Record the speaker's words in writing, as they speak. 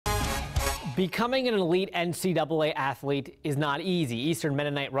Becoming an elite NCAA athlete is not easy. Eastern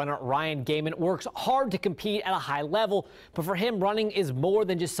Mennonite runner Ryan Gehman works hard to compete at a high level, but for him, running is more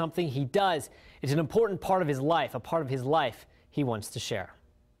than just something he does. It's an important part of his life, a part of his life he wants to share.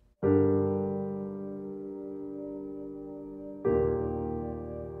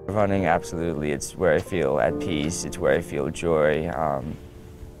 Running, absolutely. It's where I feel at peace. It's where I feel joy.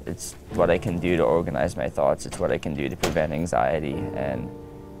 It's what I can do to organize my thoughts. It's what I can do to prevent anxiety, and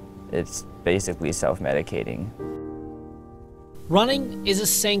it's basically self-medicating. Running is a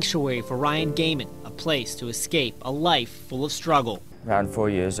sanctuary for Ryan Gehman, a place to escape a life full of struggle. Around 4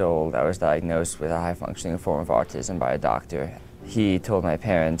 years old, I was diagnosed with a high-functioning form of autism by a doctor. He told my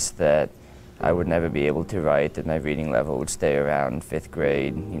parents that I would never be able to write, that my reading level would stay around 5th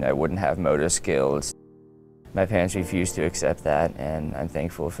grade, I wouldn't have motor skills. My parents refused to accept that, and I'm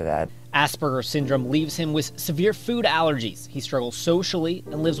thankful for that. Asperger's syndrome leaves him with severe food allergies. He struggles socially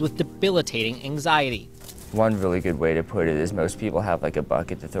and lives with debilitating anxiety. One really good way to put it is most people have like a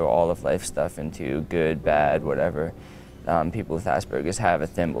bucket to throw all of life's stuff into, good, bad, whatever. People with Asperger's have a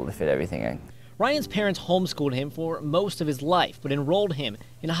thimble to fit everything in. Ryan's parents homeschooled him for most of his life, but enrolled him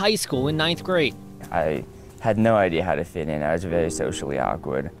in high school in 9th grade. I had no idea how to fit in. I was very socially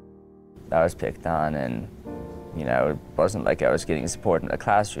awkward. I was picked on, and it wasn't like I was getting support in the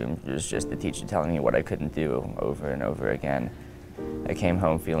classroom. It was just the teacher telling me what I couldn't do over and over again. I came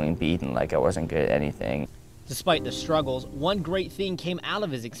home feeling beaten, like I wasn't good at anything. Despite the struggles, one great thing came out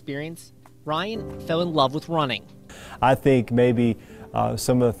of his experience. Ryan fell in love with running. I think maybe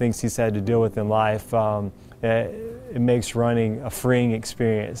some of the things he's had to deal with in life, it makes running a freeing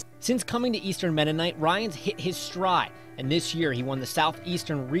experience. Since coming to Eastern Mennonite, Ryan's hit his stride, and this year he won the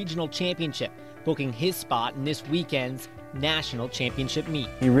Southeastern Regional Championship, booking his spot in this weekend's National Championship meet.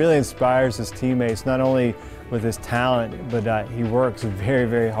 He really inspires his teammates, not only with his talent, but he works very,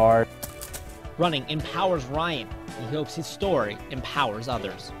 very hard. Running empowers Ryan, and he hopes his story empowers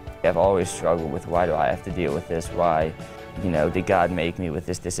others. I've always struggled with, why do I have to deal with this? Why, did God make me with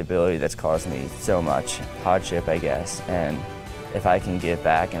this disability that's caused me so much hardship, I guess? And if I can give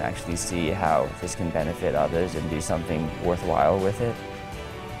back and actually see how this can benefit others and do something worthwhile with it,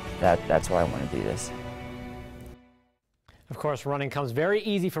 that's why I want to do this. Of course, running comes very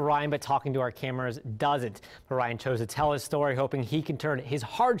easy for Ryan, but talking to our cameras doesn't. But Ryan chose to tell his story, hoping he can turn his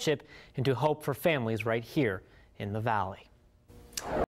hardship into hope for families right here in the Valley.